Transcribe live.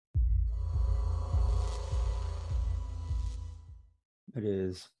It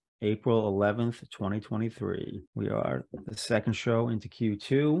is April 11th, 2023. We are the second show into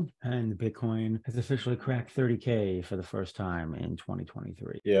Q2, and Bitcoin has officially cracked 30K for the first time in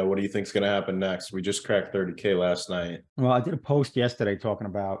 2023. Yeah, what do you think's going to happen next? We just cracked 30K last night. Well, I did a post yesterday talking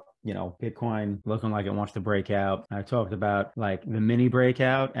about, Bitcoin looking like it wants to break out. I talked about like the mini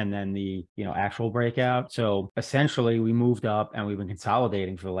breakout and then the, actual breakout. So essentially we moved up and we've been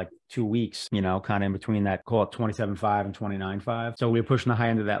consolidating for like 2 weeks, kind of in between that, call it 27.5 and 29.5. So we were pushing the high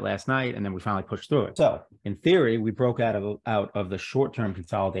end of that last night and then we finally pushed through it. So in theory, we broke out of the short-term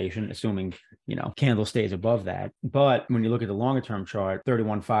consolidation, assuming, candle stays above that. But when you look at the longer term chart,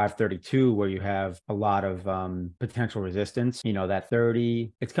 31.5, 32, where you have a lot of potential resistance, that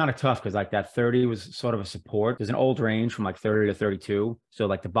 30, it's kind of tough because like that 30 was sort of a support. There's an old range from like 30 to 32. So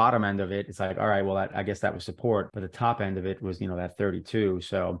like the bottom end of it, it's like, all right, well, I guess that was support. But the top end of it was, that 32.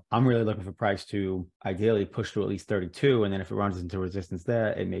 So I'm really looking for price to ideally push to at least 32. And then if it runs into resistance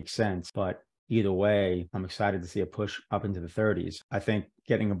there, it makes sense. But either way, I'm excited to see a push up into the 30s. I think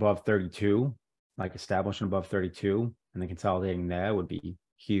getting above 32, like establishing above 32 and then consolidating there would be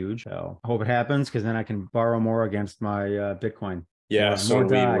huge. So I hope it happens because then I can borrow more against my Bitcoin. Yeah, so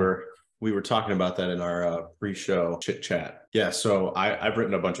more we were talking about that in our pre-show chit chat. Yeah, so I've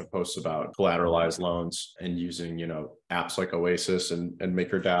written a bunch of posts about collateralized loans and using, apps like Oasis and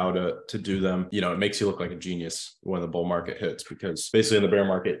MakerDAO to do them. It makes you look like a genius when the bull market hits, because basically in the bear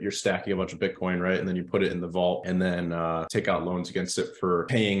market, you're stacking a bunch of Bitcoin, right? And then you put it in the vault and then take out loans against it for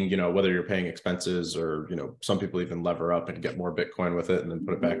paying, whether you're paying expenses or, some people even lever up and get more Bitcoin with it and then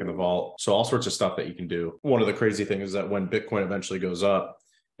put it back in the vault. So all sorts of stuff that you can do. One of the crazy things is that when Bitcoin eventually goes up,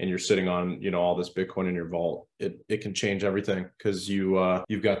 and you're sitting on, all this Bitcoin in your vault, it can change everything, because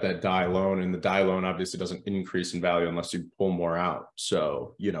you've got that DAI loan, and the DAI loan obviously doesn't increase in value unless you pull more out.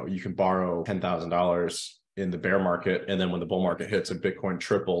 So, you can borrow $10,000 in the bear market, and then when the bull market hits and Bitcoin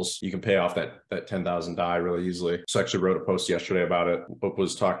triples, you can pay off that 10,000 DAI really easily. So I actually wrote a post yesterday about it, but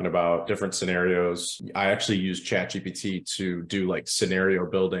was talking about different scenarios. I actually used ChatGPT to do like scenario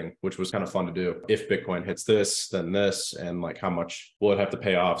building, which was kind of fun to do. If Bitcoin hits this, then this, and like how much will it have to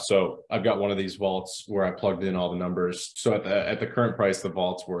pay off? So I've got one of these vaults where I plugged in all the numbers. So at the current price, the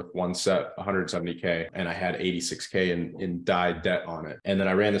vault's worth one set 170K, and I had 86K in DAI debt on it. And then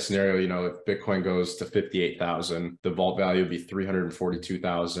I ran the scenario, if Bitcoin goes to 58,000, the vault value would be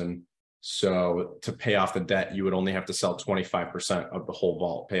 342,000. So to pay off the debt, you would only have to sell 25% of the whole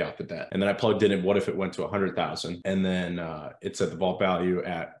vault, pay off the debt. And then I plugged in, what if it went to 100,000? And then it said the vault value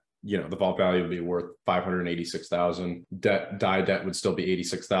the vault value would be worth 586,000. DAI debt would still be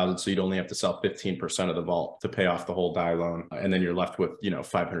 86,000. So you'd only have to sell 15% of the vault to pay off the whole DAI loan. And then you're left with,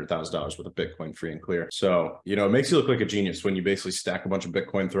 $500,000 worth of Bitcoin free and clear. So, it makes you look like a genius when you basically stack a bunch of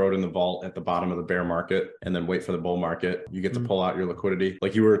Bitcoin, throw it in the vault at the bottom of the bear market, and then wait for the bull market. You get to pull out your liquidity.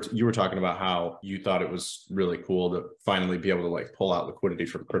 Like you were talking about how you thought it was really cool to finally be able to like pull out liquidity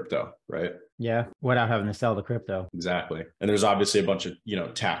from crypto, right? Yeah, without having to sell the crypto. Exactly. And there's obviously a bunch of,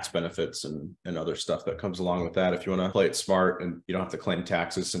 tax benefits and other stuff that comes along with that if you want to play it smart, and you don't have to claim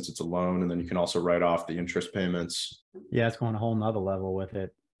taxes since it's a loan. And then you can also write off the interest payments. Yeah, it's going a whole nother level with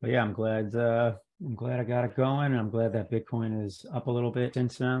it. But yeah, I'm glad I got it going. I'm glad that Bitcoin is up a little bit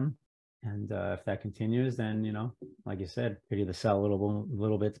since then. And if that continues, then, like you said, I could either sell a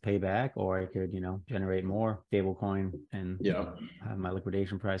little bit to pay back, or I could, generate more stable coin and have my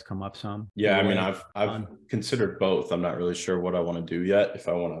liquidation price come up some. Yeah, I mean, I've considered both. I'm not really sure what I want to do yet. If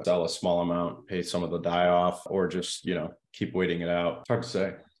I want to sell a small amount, pay some of the DAI off, or just, keep waiting it out. It's hard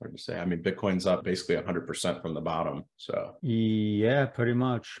to say. I mean, Bitcoin's up basically 100% from the bottom. So yeah, pretty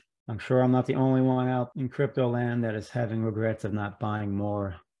much. I'm sure I'm not the only one out in crypto land that is having regrets of not buying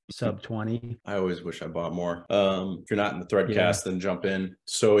more sub 20. I always wish I bought more. If you're not in the Threadcast, then jump in.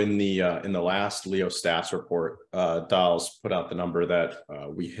 So in the last Leo stats report, Dials put out the number that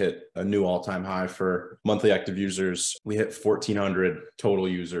we hit a new all-time high for monthly active users. We hit 1,400 total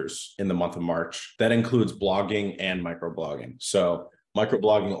users in the month of March. That includes blogging and microblogging. So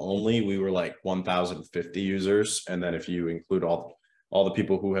microblogging only, we were like 1,050 users. And then if you include all the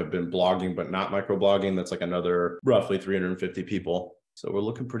people who have been blogging but not microblogging, that's like another roughly 350 people. So we're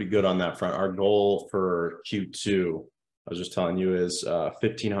looking pretty good on that front. Our goal for Q2, I was just telling you, is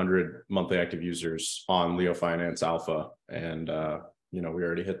 1,500 monthly active users on Leo Finance Alpha. And, we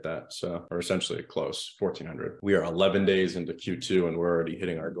already hit that. So we're essentially close, 1,400. We are 11 days into Q2 and we're already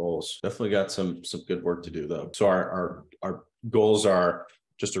hitting our goals. Definitely got some good work to do though. So our goals are,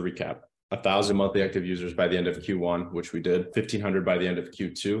 just to recap, 1,000 monthly active users by the end of Q1, which we did, 1,500 by the end of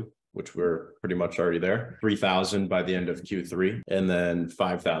Q2, which we're pretty much already there, 3,000 by the end of Q3, and then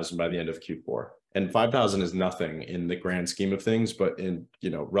 5,000 by the end of Q4. And 5,000 is nothing in the grand scheme of things, but in,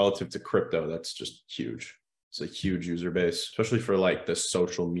 relative to crypto, that's just huge. It's a huge user base, especially for like the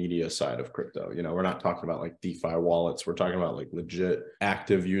social media side of crypto. We're not talking about like DeFi wallets. We're talking about like legit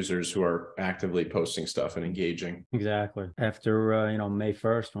active users who are actively posting stuff and engaging. Exactly. After, May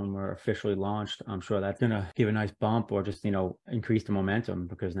 1st, when we're officially launched, I'm sure that's going to give a nice bump or just, increase the momentum,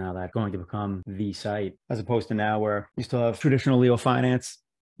 because now that's going to become the site, as opposed to now where you still have traditional Leo Finance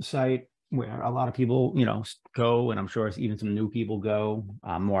site, where a lot of people, go, and I'm sure even some new people go.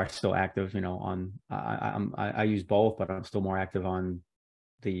 I'm more still active, on, I use both, but I'm still more active on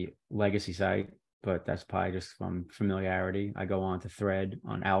the legacy site, but that's probably just from familiarity. I go on to Thread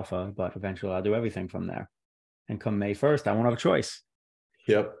on Alpha, but eventually I'll do everything from there. And come May 1st, I won't have a choice.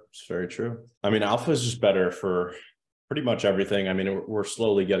 Yep, it's very true. I mean, Alpha is just better for pretty much everything. I mean, we're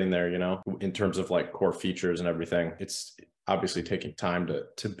slowly getting there, in terms of like core features and everything. It's obviously taking time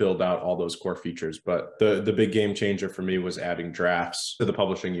to build out all those core features, but the big game changer for me was adding drafts to the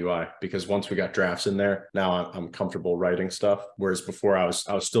publishing UI, because once we got drafts in there, now I'm comfortable writing stuff, whereas before I was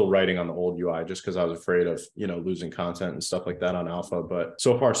still writing on the old UI just because I was afraid of losing content and stuff like that on Alpha. But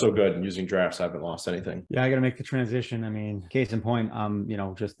so far so good, and using drafts I haven't lost anything. Yeah, I got to make the transition. I mean, case in point,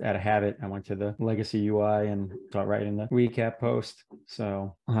 just out of habit, I went to the legacy UI and start writing the recap post,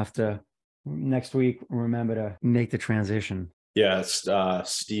 so I'll have to next week remember to make the transition. Yeah,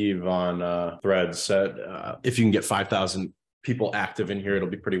 Steve on Threads said if you can get 5,000 people active in here, it'll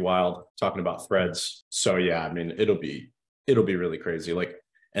be pretty wild, talking about Threads. So yeah, I mean, it'll be really crazy. Like,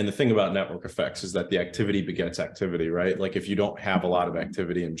 and the thing about network effects is that the activity begets activity, right? Like if you don't have a lot of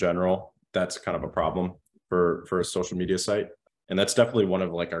activity in general, that's kind of a problem for a social media site. And that's definitely one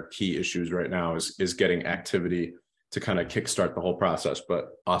of like our key issues right now is getting activity to kind of kickstart the whole process.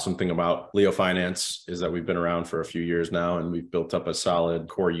 But awesome thing about Leo Finance is that we've been around for a few years now, and we've built up a solid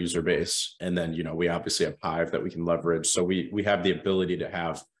core user base. And then, we obviously have Hive that we can leverage. So we have the ability to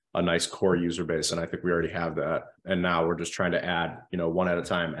have a nice core user base. And I think we already have that. And now we're just trying to add, one at a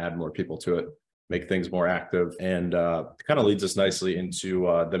time, add more people to it, make things more active. And it kind of leads us nicely into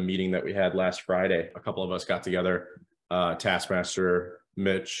the meeting that we had last Friday. A couple of us got together, Taskmaster,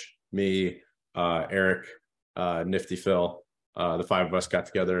 Mitch, me, Eric, Nifty Phil, the five of us got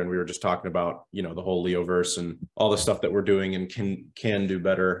together, and we were just talking about the whole Leoverse and all the stuff that we're doing and can do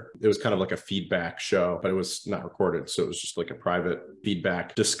better. It was kind of like a feedback show, but it was not recorded, so it was just like a private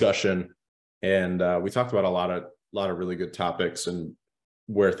feedback discussion. And we talked about a lot of really good topics and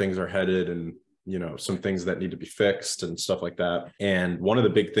where things are headed, and some things that need to be fixed and stuff like that. And one of the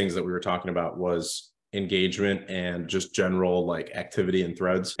big things that we were talking about was engagement and just general like activity in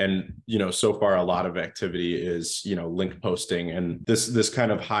Threads. And so far a lot of activity is link posting, and this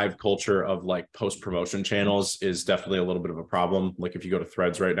kind of Hive culture of like post promotion channels is definitely a little bit of a problem. Like if you go to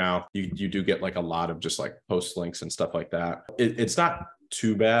Threads right now, you do get like a lot of just like post links and stuff like that. It's not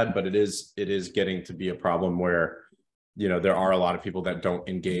too bad, but it is getting to be a problem where there are a lot of people that don't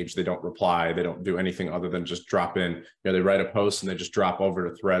engage, they don't reply, they don't do anything other than just drop in. They write a post and they just drop over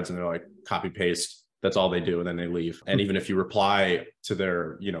to Threads and they're like copy paste. That's all they do, and then they leave. And even if you reply to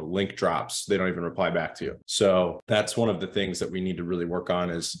their, link drops, they don't even reply back to you. So that's one of the things that we need to really work on,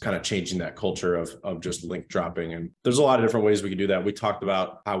 is kind of changing that culture of just link dropping. And there's a lot of different ways we can do that. We talked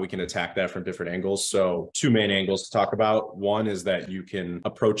about how we can attack that from different angles. So two main angles to talk about. One is that you can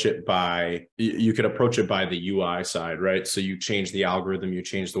approach it by the UI side, right? So you change the algorithm, you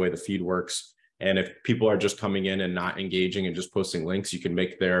change the way the feed works. And if people are just coming in and not engaging and just posting links, you can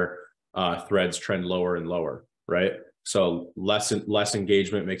make their threads trend lower and lower, right? So less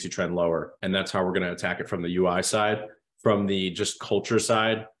engagement makes you trend lower, and that's how we're going to attack it from the UI side. From the just culture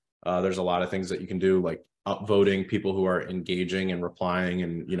side, there's a lot of things that you can do, like upvoting people who are engaging and replying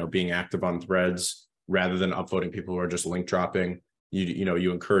and being active on Threads, rather than upvoting people who are just link dropping.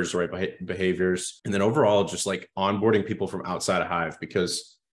 You encourage the right behaviors, and then overall just like onboarding people from outside of Hive,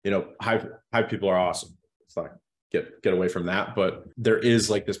 because Hive people are awesome. It's like get away from that, but there is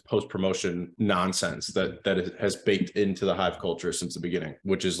like this post-promotion nonsense that has baked into the Hive culture since the beginning,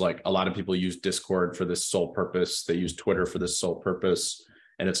 which is like a lot of people use Discord for this sole purpose, they use Twitter for this sole purpose,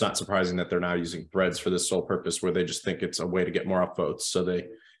 and it's not surprising that they're now using Threads for this sole purpose, where they just think it's a way to get more upvotes. So they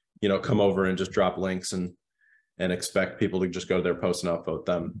come over and just drop links and expect people to just go to their post and upvote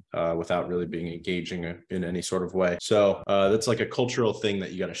them without really being engaging in any sort of way. So that's like a cultural thing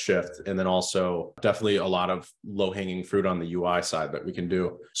that you got to shift. And then also definitely a lot of low-hanging fruit on the UI side that we can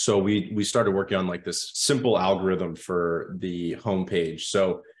do. So we started working on like this simple algorithm for the homepage.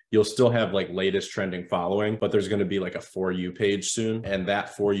 So you'll still have like latest trending following, but there's going to be like a For You page soon. And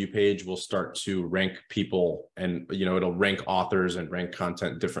that For You page will start to rank people, and, you know, it'll rank authors and rank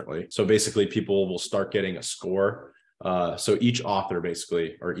content differently. So basically people will start getting a score. So each author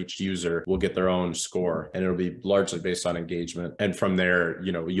basically, or each user, will get their own score, and it'll be largely based on engagement. And from there,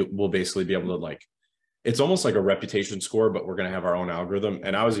 you know, we'll basically be able to, like, it's almost like a reputation score, but we're going to have our own algorithm.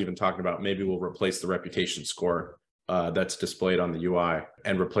 And I was even talking about maybe we'll replace the reputation score that's displayed on the UI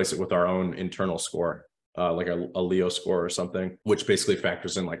and replace it with our own internal score, like a Leo score or something, which basically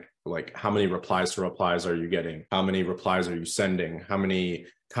factors in like how many replies to replies are you getting? How many replies are you sending? How many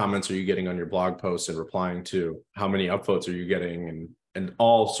comments are you getting on your blog posts and replying to? How many upvotes are you getting? And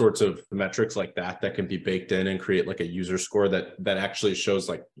all sorts of metrics like that can be baked in and create like a user score that actually shows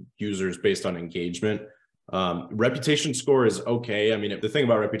like users based on engagement. Reputation score is okay. I mean, the thing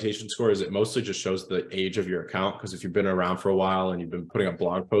about reputation score is it mostly just shows the age of your account, because if you've been around for a while and you've been putting up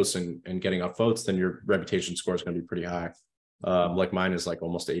blog posts and getting upvotes, then your reputation score is going to be pretty high. Like mine is like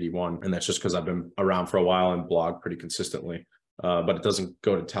almost 81, and that's just because I've been around for a while and blog pretty consistently. But it doesn't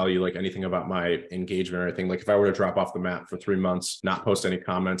go to tell you like anything about my engagement or anything. Like if I were to drop off the map for 3 months, not post any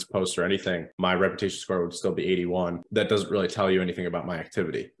comments, posts or anything, my reputation score would still be 81. That doesn't really tell you anything about my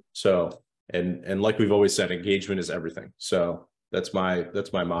activity. So, and like we've always said, engagement is everything. So that's my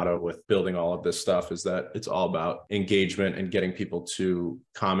motto with building all of this stuff, is that it's all about engagement and getting people to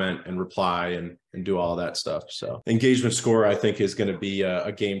comment and reply and do all that stuff. So engagement score, I think, is going to be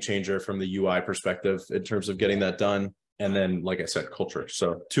a game changer from the UI perspective in terms of getting that done. And then, like I said, culture.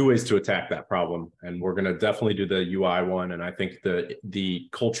 So 2 ways to attack that problem. And we're going to definitely do the UI one. And I think the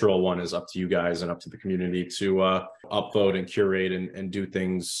cultural one is up to you guys and up to the community to upvote and curate and do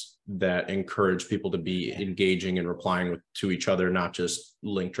things that encourage people to be engaging and replying to each other, not just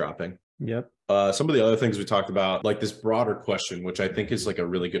link dropping. Yep. Some of the other things we talked about, like this broader question, which I think is like a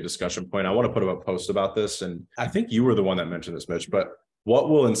really good discussion point. I want to put up a post about this. And I think you were the one that mentioned this, Mitch, but what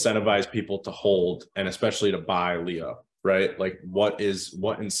will incentivize people to hold and especially to buy Leo? Right? Like what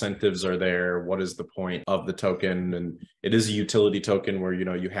incentives are there? What is the point of the token? And it is a utility token where, you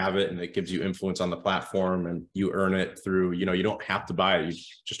know, you have it and it gives you influence on the platform and you earn it through, you know, you don't have to buy it, you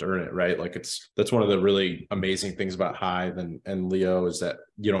just earn it, right? Like that's one of the really amazing things about Hive and Leo, is that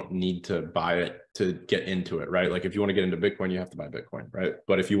you don't need to buy it to get into it, right? Like if you want to get into Bitcoin, you have to buy Bitcoin, right?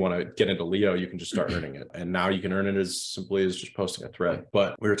 But if you want to get into Leo, you can just start earning it. And now you can earn it as simply as just posting a thread.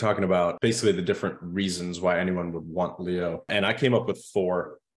 But we were talking about basically the different reasons why anyone would want Leo. And I came up with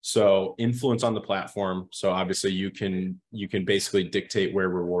 4. So influence on the platform. So obviously you can basically dictate where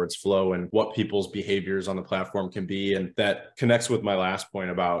rewards flow and what people's behaviors on the platform can be. And that connects with my last point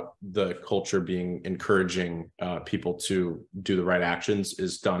about the culture being encouraging people to do the right actions,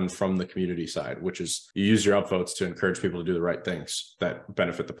 is done from the community side, which is you use your upvotes to encourage people to do the right things that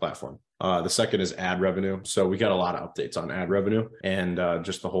benefit the platform. The second is ad revenue. So we got a lot of updates on ad revenue and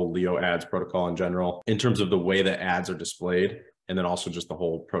just the whole Leo ads protocol in general, in terms of the way that ads are displayed, and then also just the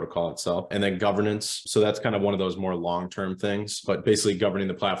whole protocol itself. And then governance. So that's kind of one of those more long-term things, but basically governing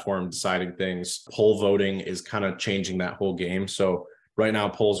the platform, deciding things. Poll voting is kind of changing that whole game. So right now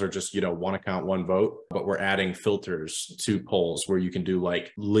polls are just, you know, 1 account, 1 vote, but we're adding filters to polls where you can do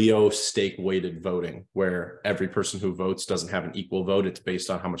like Leo stake weighted voting, where every person who votes doesn't have an equal vote. It's based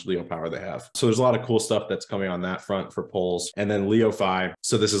on how much Leo power they have. So there's a lot of cool stuff that's coming on that front for polls. And then LeoFi.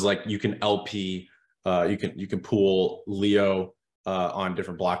 So this is like, you can LP, you can pool Leo on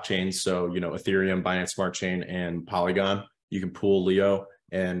different blockchains. So, you know, Ethereum, Binance Smart Chain, and Polygon, you can pool Leo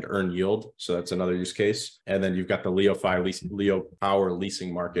and earn yield. So that's another use case. And then you've got the LeoFi Leo power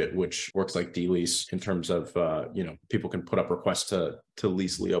leasing market, which works like D-Lease in terms of, you know, people can put up requests to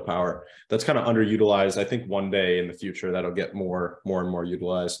lease Leo power. That's kind of underutilized. I think one day in the future that'll get more and more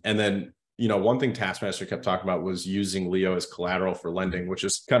utilized. And then, you know, one thing Taskmaster kept talking about was using Leo as collateral for lending, which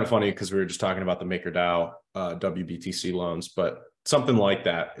is kind of funny because we were just talking about the MakerDAO WBTC loans, but something like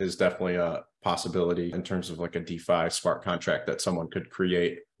that is definitely a possibility in terms of like a DeFi smart contract that someone could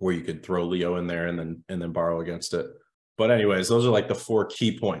create where you could throw Leo in there and then borrow against it. But anyways, those are like the 4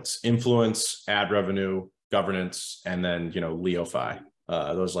 key points: influence, ad revenue, governance, and then, you know, LeoFi.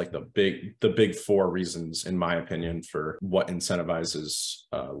 Those are like the big 4 reasons, in my opinion, for what incentivizes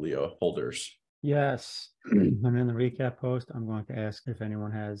Leo holders. Yes. And in the recap post, I'm going to ask if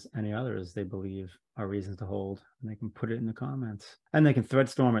anyone has any others they believe are reasons to hold, and they can put it in the comments, and they can thread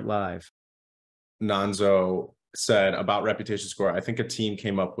storm it live. Nanzo said about reputation score, I think a team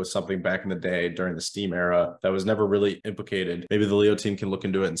came up with something back in the day during the Steam era that was never really implicated. Maybe the Leo team can look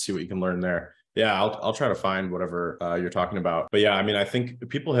into it and see what you can learn there. Yeah, I'll try to find whatever you're talking about. But yeah, I mean, I think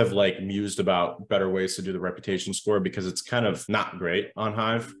people have like mused about better ways to do the reputation score because it's kind of not great on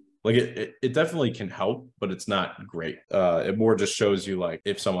Hive. Like it definitely can help, but it's not great. It more just shows you like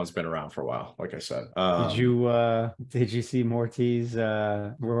if someone's been around for a while, like I said. Did you see Morty's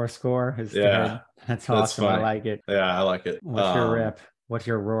roar score? His Yeah, thread? That's that's awesome. I funny. like it. Yeah, I like it. What's your rep? What's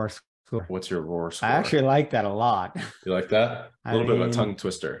your roar score? What's your roar I score? actually like that a lot. You like that? A I little bit of a tongue mean,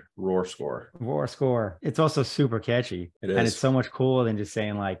 twister. Roar score. roar score. It's also super catchy. It And it's is. so much cooler than just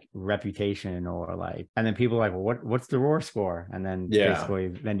saying like reputation or like, and then people are like, well, what's the roar score? And then Yeah, basically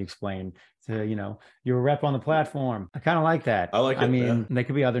then you explain to, you're a rep on the platform. I kind of like that. I like I it. Yeah, mean, there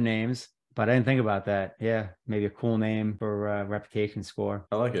could be other names, but I didn't think about that. Yeah, maybe a cool name for reputation score.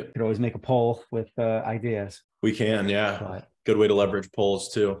 I like it. Could always make a poll with ideas. We can, yeah. But Good way to leverage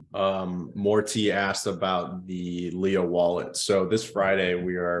polls too. Morty asked about the Leo wallet. So this Friday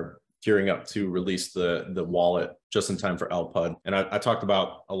we are gearing up to release the wallet just in time for LPUD. And I talked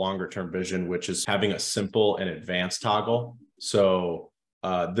about a longer term vision, which is having a simple and advanced toggle. So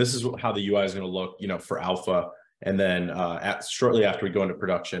this is how the UI is going to look, for alpha. And then shortly after we go into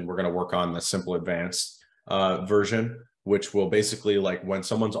production, we're going to work on the simple advanced version, which will basically, like, when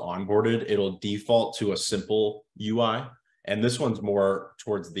someone's onboarded, it'll default to a simple UI. And this one's more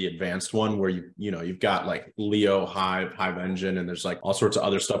towards the advanced one where you've got like Leo, Hive Engine, and there's like all sorts of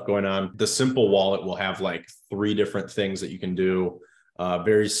other stuff going on. The simple wallet will have like 3 different things that you can do.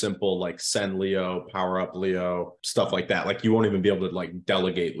 Very simple, like send Leo, power up Leo, stuff like that. Like you won't even be able to like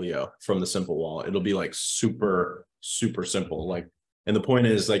delegate Leo from the simple wallet. It'll be like super, super simple. Like, and the point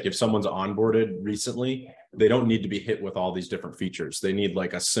is, like, if someone's onboarded recently, they don't need to be hit with all these different features. They need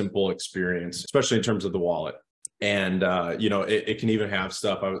like a simple experience, especially in terms of the wallet. And it can even have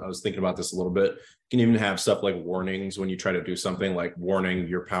stuff. I was thinking about this a little bit. It can even have stuff like warnings when you try to do something, like warning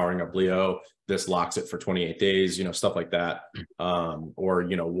you're powering up Leo. This locks it for 28 days. Stuff like that. Or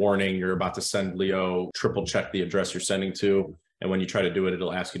warning you're about to send Leo. Triple check the address you're sending to, and when you try to do it,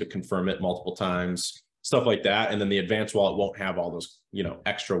 it'll ask you to confirm it multiple times. Stuff like that. And then the advanced wallet won't have all those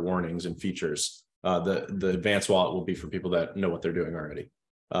extra warnings and features. The advanced wallet will be for people that know what they're doing already.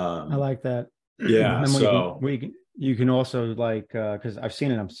 I like that. Yeah. And So you can also like because I've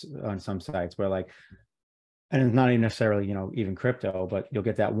seen it on some sites where like, and it's not even necessarily even crypto, but you'll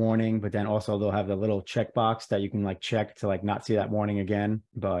get that warning, but then also they'll have the little checkbox that you can like check to like not see that warning again.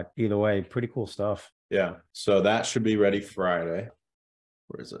 But either way, pretty cool stuff. yeah, so that should be ready Friday.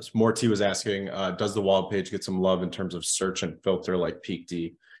 Where is this? Morty was asking, does the wall page get some love in terms of search and filter like Peak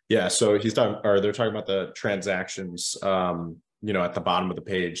D? Yeah, so they're talking about the transactions, at the bottom of the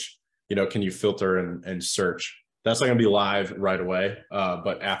page. Can you filter and search? That's not going to be live right away,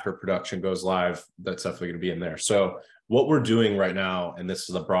 but after production goes live, that's definitely going to be in there. So what we're doing right now, and this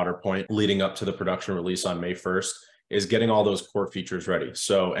is a broader point leading up to the production release on May 1st, is getting all those core features ready.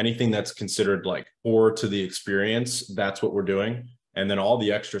 So anything that's considered like core to the experience, that's what we're doing. And then all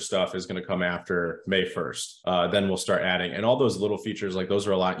the extra stuff is going to come after May 1st. Then we'll start adding, and all those little features, like those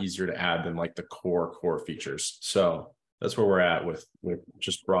are a lot easier to add than like the core features. So that's where we're at with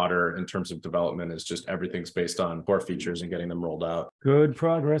just broader in terms of development, is just everything's based on core features and getting them rolled out. Good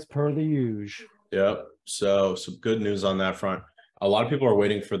progress per the usual. Yep. So some good news on that front. A lot of people are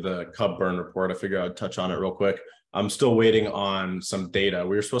waiting for the Cub burn report. I figure I'd touch on it real quick. I'm still waiting on some data.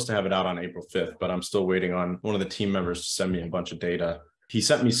 We were supposed to have it out on April 5th, but I'm still waiting on one of the team members to send me a bunch of data. He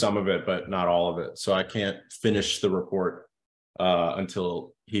sent me some of it, but not all of it. So I can't finish the report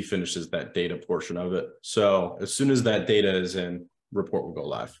until he finishes that data portion of it. So as soon as that data is in, report will go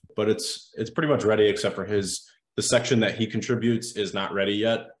live. But it's pretty much ready, except for the section that he contributes is not ready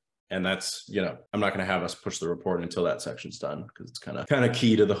yet. And that's, I'm not going to have us push the report until that section's done, because it's kind of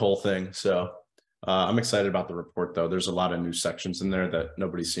key to the whole thing. So I'm excited about the report, though. There's a lot of new sections in there that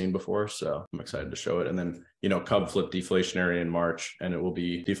nobody's seen before. So I'm excited to show it. And then, Cub flipped deflationary in March, and it will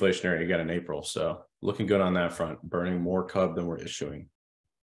be deflationary again in April. So looking good on that front, burning more Cub than we're issuing.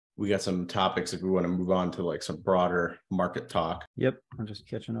 We got some topics if we want to move on to like some broader market talk. Yep. I'm just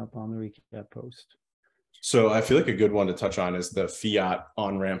catching up on the recap post. So I feel like a good one to touch on is the fiat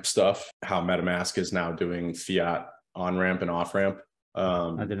on-ramp stuff, how MetaMask is now doing fiat on-ramp and off-ramp.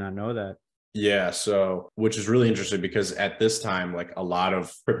 I did not know that. Yeah, so which is really interesting, because at this time, like, a lot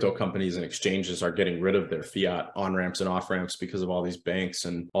of crypto companies and exchanges are getting rid of their fiat on-ramps and off-ramps because of all these banks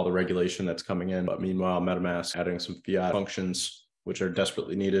and all the regulation that's coming in. But meanwhile, MetaMask adding some fiat functions, which are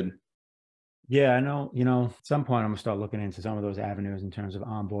desperately needed. Yeah, I know, at some point I'm gonna start looking into some of those avenues in terms of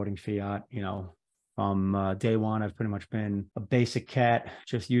onboarding fiat. From day one, I've pretty much been a basic cat,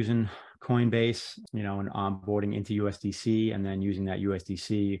 just using Coinbase, and onboarding into USDC, and then using that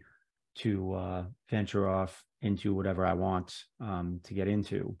USDC to venture off into whatever I want to get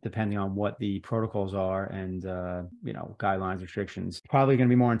into, depending on what the protocols are and, guidelines, restrictions. Probably going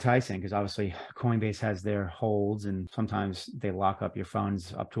to be more enticing because obviously Coinbase has their holds and sometimes they lock up your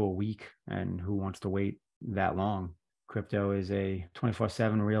funds up to a week. And who wants to wait that long? Crypto is a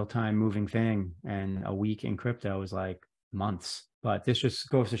 24/7 real-time moving thing, and a week in crypto is like months. But this just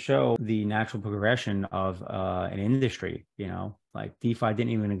goes to show the natural progression of an industry. Like DeFi didn't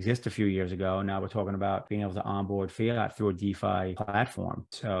even exist a few years ago. Now we're talking about being able to onboard fiat through a DeFi platform.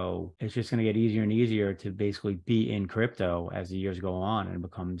 So it's just going to get easier and easier to basically be in crypto as the years go on and it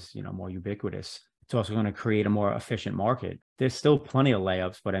becomes, more ubiquitous. It's also going to create a more efficient market. There's still plenty of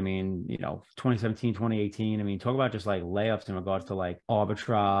layups, but I mean, 2017, 2018, I mean, talk about just like layups in regards to like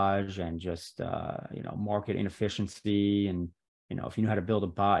arbitrage and just, market inefficiency. And, if you know how to build a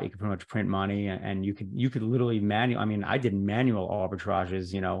bot, you could pretty much print money and you could literally I mean, I did manual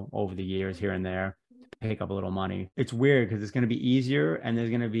arbitrages, over the years here and there to pick up a little money. It's weird because it's going to be easier and there's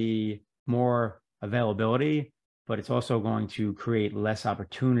going to be more availability, but it's also going to create less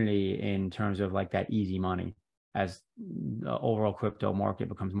opportunity in terms of like that easy money as the overall crypto market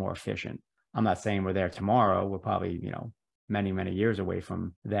becomes more efficient. I'm not saying we're there tomorrow. We're probably, many, many years away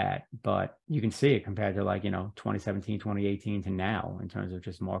from that, but you can see it compared to like, 2017, 2018 to now in terms of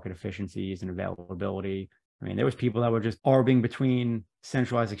just market efficiencies and availability. I mean, there was people that were just arbing between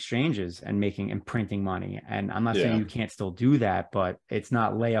centralized exchanges and printing money. And I'm not saying you can't still do that, but it's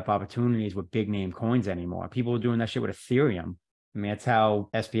not layup opportunities with big name coins anymore. People were doing that shit with Ethereum. I mean, that's how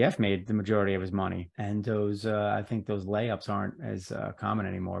SPF made the majority of his money. And I think those layups aren't as common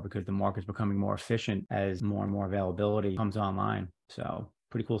anymore because the market's becoming more efficient as more and more availability comes online. So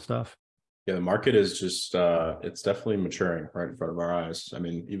pretty cool stuff. Yeah, the market is just, it's definitely maturing right in front of our eyes. I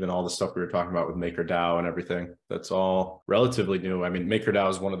mean, even all the stuff we were talking about with MakerDAO and everything, that's all relatively new. I mean, MakerDAO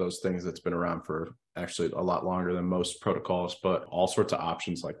is one of those things that's been around for actually a lot longer than most protocols, but all sorts of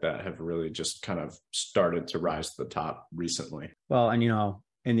options like that have really just kind of started to rise to the top recently. Well, and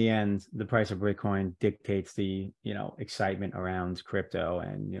in the end, the price of Bitcoin dictates the, excitement around crypto.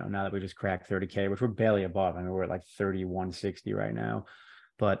 And, now that we just cracked 30K, which we're barely above. I mean, we're at like 3160 right now,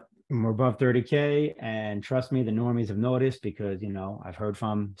 but we're above 30K. And trust me, the normies have noticed because, I've heard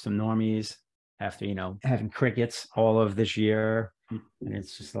from some normies after, having crickets all of this year. And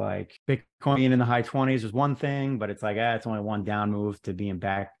it's just like Bitcoin being in the high 20s was one thing, but it's like, it's only one down move to being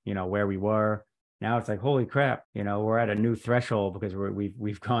back, where we were. Now it's like, holy crap, we're at a new threshold because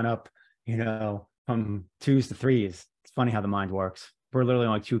we've gone up, from 2s to 3s. It's funny how the mind works. We're literally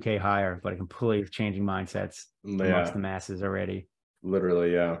only 2K higher, but a completely changing mindsets amongst the masses already.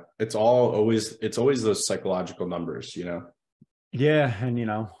 Literally, yeah. It's always those psychological numbers, Yeah,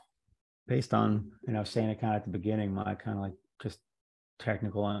 and based on saying it kind of at the beginning, my kind of like just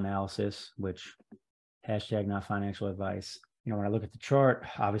technical analysis, which hashtag not financial advice. When I look at the chart,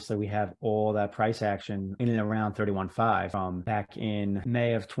 obviously we have all that price action in and around 31.5 from back in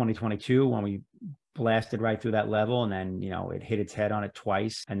May of 2022 when we blasted right through that level, and then it hit its head on it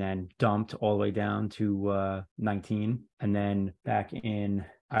twice and then dumped all the way down to 19. And then back in,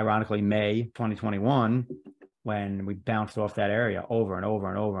 ironically, May 2021 when we bounced off that area over and over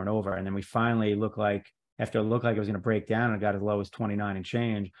and over and over, and then we finally after it looked like it was going to break down and got as low as 29 and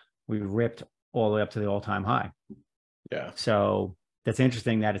change, we ripped all the way up to the all-time high. Yeah. So that's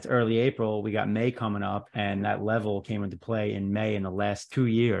interesting that it's early April. We got May coming up, and that level came into play in May in the last 2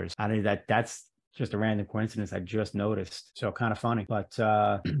 years. I think that's just a random coincidence I just noticed. So kind of funny. But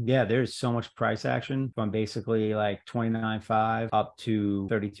yeah, there's so much price action from basically like 29.5 up to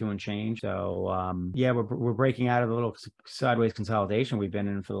 32 and change. So yeah, we're breaking out of the little sideways consolidation we've been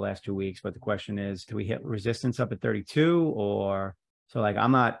in for the last 2 weeks. But the question is, do we hit resistance up at 32 or so? Like,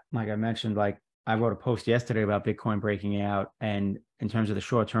 I'm not, like I mentioned, like I wrote a post yesterday about Bitcoin breaking out, and in terms of the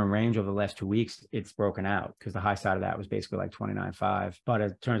short-term range over the last 2 weeks, it's broken out because the high side of that was basically like 29.5. But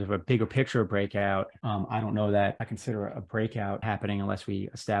in terms of a bigger picture breakout, I don't know that I consider a breakout happening unless we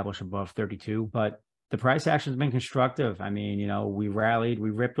establish above 32. But the price action has been constructive. I mean, we rallied, we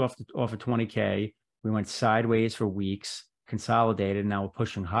ripped off of 20K, we went sideways for weeks, consolidated, and now we're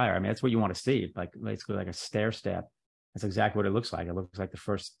pushing higher. I mean, that's what you want to see, like basically like a stair step. That's exactly what it looks like. It looks like the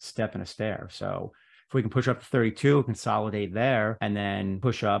first step in a stair. So if we can push up to 32, consolidate there, and then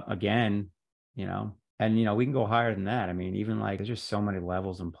push up again, and, we can go higher than that. I mean, even like there's just so many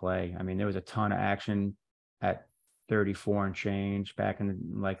levels in play. I mean, there was a ton of action at 34 and change back in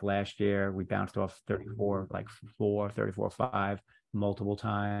like last year. We bounced off 34, like 4, 34, 5. multiple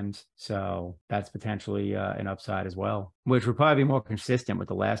times. So that's potentially an upside as well, which would probably be more consistent with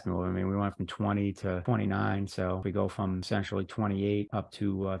the last move. I mean, we went from 20 to 29. So if we go from essentially 28 up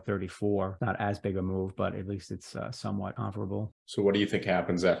to 34, not as big a move, but at least it's somewhat comparable. So what do you think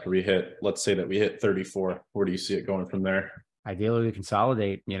happens after we hit, let's say that we hit 34? Where do you see it going from there? Ideally, we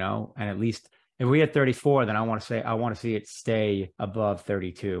consolidate, you know, and at least if we hit 34, then I want to see it stay above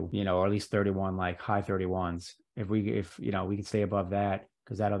 32, you know, or at least 31, like high 31s. If you know, we can stay above that,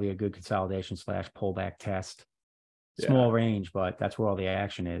 because that'll be a good consolidation / pullback test. Small range, but that's where all the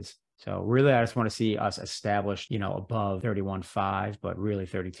action is. So really, I just want to see us established, you know, above 31.5, but really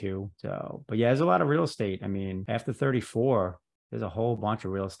 32. So, but yeah, there's a lot of real estate. I mean, after 34, there's a whole bunch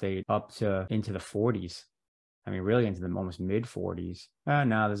of real estate up to into the 40s. I mean, really into the almost mid 40s.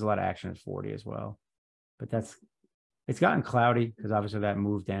 No, there's a lot of action at 40 as well. But it's gotten cloudy because obviously that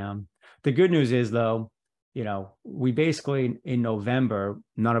moved down. The good news is, though, you know, we basically in November,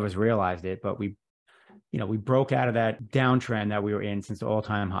 none of us realized it, but we broke out of that downtrend that we were in since the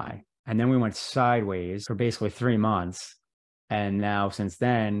all-time high. And then we went sideways for basically 3 months. And now since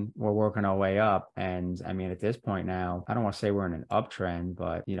then, we're working our way up. And I mean, at this point now, I don't want to say we're in an uptrend,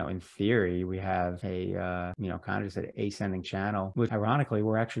 but, you know, in theory, we have a, you know, kind of just an ascending channel, which ironically,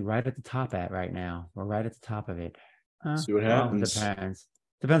 we're actually right at the top at right now. We're right at the top of it. See what happens. Well, depends.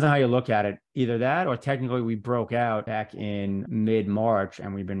 Depends on how you look at it. Either that, or technically we broke out back in mid-March,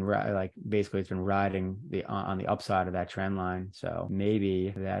 and we've been like basically it's been riding on the upside of that trend line. So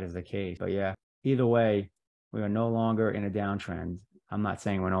maybe that is the case. But yeah, either way, we are no longer in a downtrend. I'm not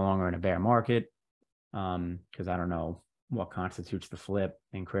saying we're no longer in a bear market, because I don't know what constitutes the flip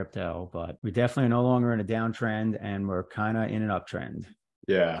in crypto, but we definitely are no longer in a downtrend, and we're kind of in an uptrend.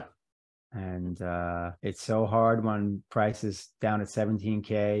 Yeah. And it's so hard when price is down at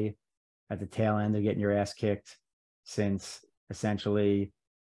 17K at the tail end of getting your ass kicked since essentially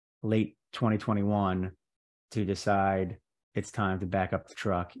late 2021 to decide it's time to back up the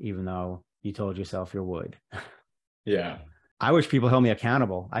truck, even though you told yourself you would. Yeah. I wish people held me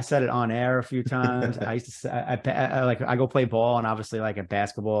accountable. I said it on air a few times. I used to say, I go play ball, and obviously like at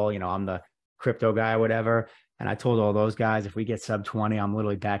basketball, you know, I'm the crypto guy or whatever. And I told all those guys, if we get sub 20, I'm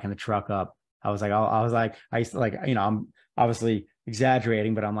literally backing the truck up. I was like, I used to like, you know, I'm obviously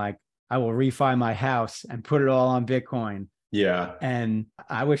exaggerating, but I'm like, I will refi my house and put it all on Bitcoin. Yeah. And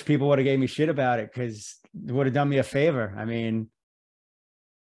I wish people would have gave me shit about it, because it would have done me a favor. I mean,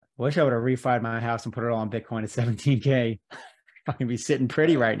 I wish I would have refied my house and put it all on Bitcoin at 17K. I can be sitting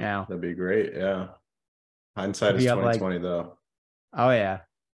pretty right now. That'd be great. Yeah. Hindsight is 2020 though. Oh yeah.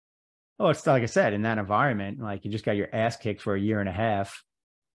 Oh, it's like I said, in that environment, like you just got your ass kicked for a year and a half.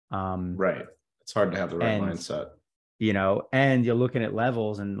 Right. It's hard to have the right mindset. You know, and you're looking at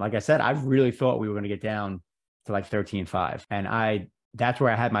levels. And like I said, I really thought we were going to get down to like 13.5. And that's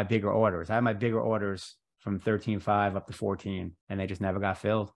where I had my bigger orders. I had my bigger orders from 13.5 up to 14, and they just never got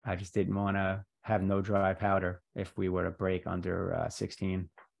filled. I just didn't want to have no dry powder if we were to break under 16.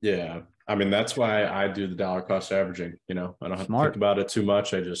 Yeah. I mean, that's why I do the dollar cost averaging. You know, I don't have to think about it too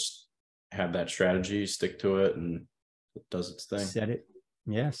much. I just have that strategy, stick to it, and it does its thing. Set it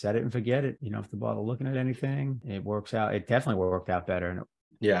and forget it. You know, if the bother looking at anything, it works out. It definitely worked out better.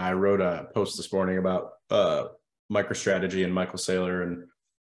 Yeah, I wrote a post this morning about Microstrategy and Michael Saylor, and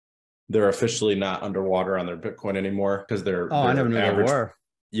they're officially not underwater on their Bitcoin anymore because I never knew they were.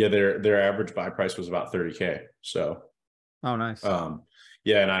 Yeah, their average buy price was about 30K. So, oh, nice.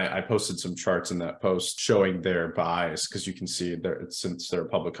 Yeah, and I posted some charts in that post showing their buys, because you can see since they're a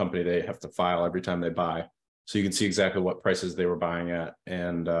public company, they have to file every time they buy. So you can see exactly what prices they were buying at.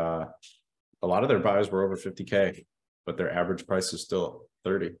 And a lot of their buys were over 50K, but their average price is still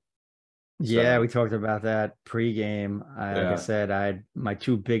 30. Yeah, we talked about that pregame. Like I said, my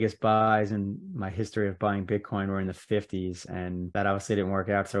two biggest buys in my history of buying Bitcoin were in the 50s, and that obviously didn't work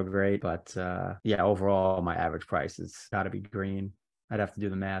out so great. But yeah, overall, my average price has got to be green. I'd have to do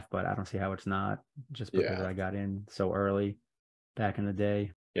the math, but I don't see how it's not, just because I got in so early back in the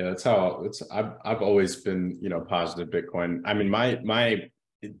day. Yeah, that's how I've always been, you know, positive Bitcoin. I mean,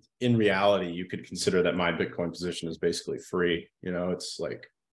 in reality, you could consider that my Bitcoin position is basically free. You know, it's like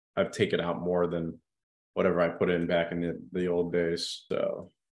I've taken out more than whatever I put in back in the old days.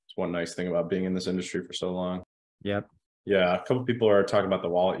 So it's one nice thing about being in this industry for so long. Yep. Yeah, a couple people are talking about the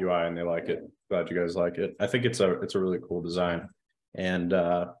wallet UI and they like it. Glad you guys like it. I think it's a really cool design. And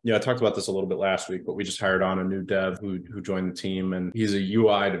I talked about this a little bit last week, but we just hired on a new dev who joined the team, and he's a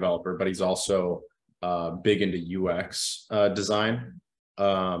UI developer, but he's also big into UX design.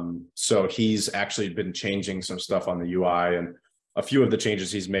 So he's actually been changing some stuff on the UI, and a few of the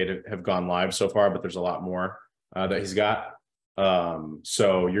changes he's made have gone live so far, but there's a lot more that he's got.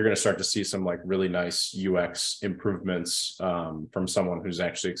 So you're going to start to see some like really nice UX improvements from someone who's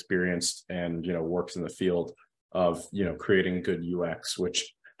actually experienced and, you know, works in the field of, you know, creating good UX,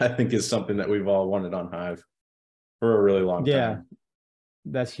 which I think is something that we've all wanted on Hive for a really long time.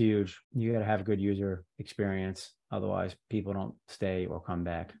 That's huge. You got to have a good user experience. Otherwise, people don't stay or come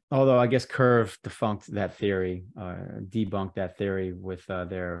back. Although I guess Curve debunked that theory with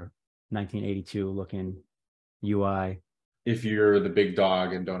their 1982 looking UI. If you're the big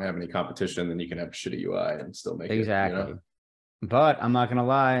dog and don't have any competition, then you can have shitty UI and still make Exactly. it, you know? But I'm not going to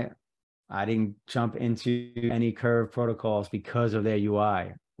lie. I didn't jump into any Curve protocols because of their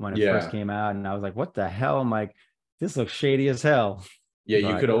UI when it first came out. And I was like, what the hell? I'm like, this looks shady as hell. Yeah,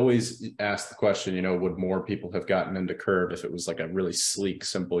 you could always ask the question, you know, would more people have gotten into Curve if it was like a really sleek,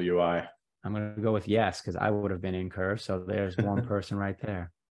 simple UI? I'm going to go with yes, because I would have been in Curve. So there's one person right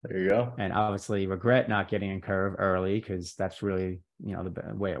there. There you go. And obviously regret not getting in Curve early, because that's really, you know,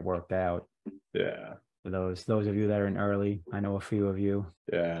 the way it worked out. Yeah. For those of you that are in early, I know a few of you.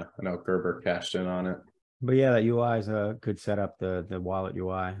 Yeah, I know Gerber cashed in on it. But yeah, that UI is a good setup, the wallet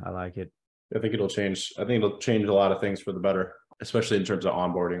UI. I like it. I think it'll change a lot of things for the better, especially in terms of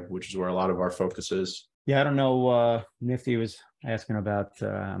onboarding, which is where a lot of our focus is. Yeah, I don't know. Nifty was asking about,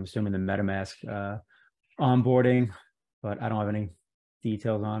 I'm assuming the MetaMask onboarding, but I don't have any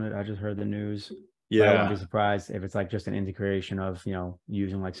details on it. I just heard the news. Yeah. But I wouldn't be surprised if it's like just an integration of, you know,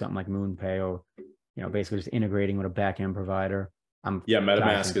 using like something like MoonPay, or, you know, basically just integrating with a backend provider.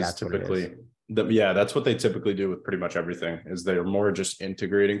 MetaMask is typically that's what they typically do with pretty much everything, is they're more just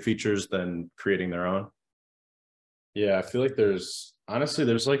integrating features than creating their own. Yeah, I feel like there's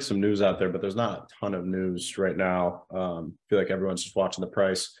like some news out there, but there's not a ton of news right now. I feel like everyone's just watching the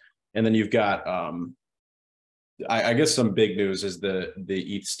price. And then you've got I guess some big news is the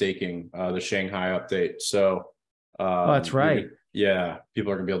ETH staking, the Shanghai update. So that's right.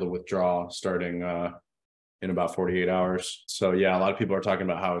 People are gonna be able to withdraw starting in about 48 hours. So yeah, a lot of people are talking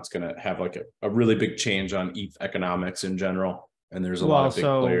about how it's gonna have like a really big change on ETH economics in general. And there's a lot of big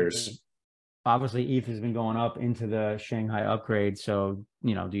players. Obviously, ETH has been going up into the Shanghai upgrade. So,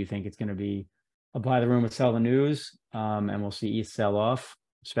 you know, do you think it's going to be a buy the rumor, sell the news, and we'll see ETH sell off,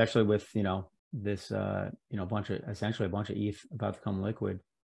 especially with, you know, this, you know, essentially a bunch of ETH about to come liquid?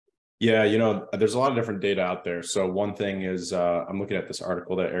 Yeah, you know, there's a lot of different data out there. So one thing is, I'm looking at this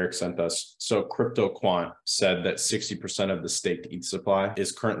article that Eric sent us. So Crypto Quant said that 60% of the staked ETH supply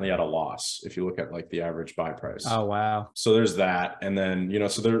is currently at a loss if you look at like the average buy price. Oh, wow. So there's that. And then, you know,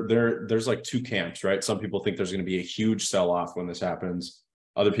 so there's like two camps, right? Some people think there's going to be a huge sell-off when this happens.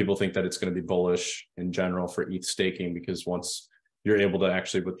 Other people think that it's going to be bullish in general for ETH staking, because once you're able to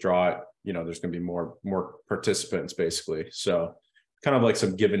actually withdraw it, you know, there's going to be more participants basically. So kind of like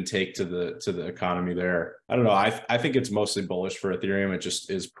some give and take to the economy there. I don't know. I think it's mostly bullish for Ethereum. It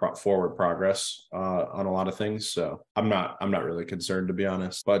just is forward progress on a lot of things. So I'm not really concerned, to be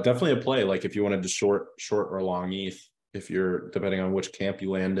honest. But definitely a play. Like if you wanted to short or long ETH, if you're depending on which camp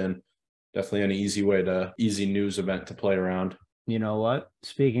you land in, definitely an easy news event to play around. You know what?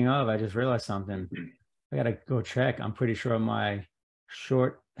 Speaking of, I just realized something. I gotta go check. I'm pretty sure my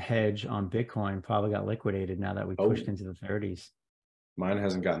short hedge on Bitcoin probably got liquidated now that we pushed into the 30s. Mine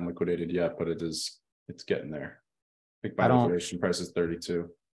hasn't gotten liquidated yet, but it's getting there. I think my liquidation price is 32.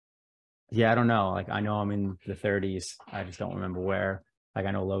 Yeah, I don't know. Like I know I'm in the 30s. I just don't remember where. Like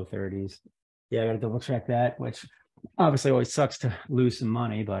I know low 30s. Yeah, I gotta double check that, which obviously always sucks to lose some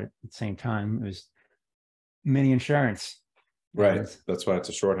money, but at the same time, it was mini insurance. Right. That's why it's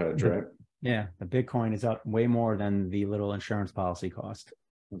a short hedge, right? Yeah, the Bitcoin is up way more than the little insurance policy cost.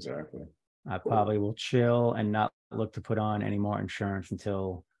 Exactly. I probably will chill and not look to put on any more insurance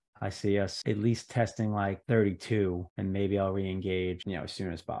until I see us at least testing like 32, and maybe I'll re-engage, you know, as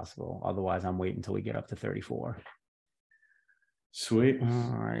soon as possible. Otherwise, I'm waiting until we get up to 34. Sweet. All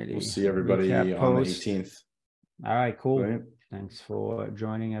righty. We'll see everybody on the 18th. All right, cool. Right. Thanks for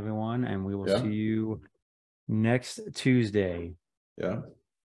joining, everyone, and we will see you next Tuesday. Yeah.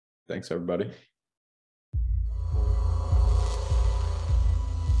 Thanks, everybody.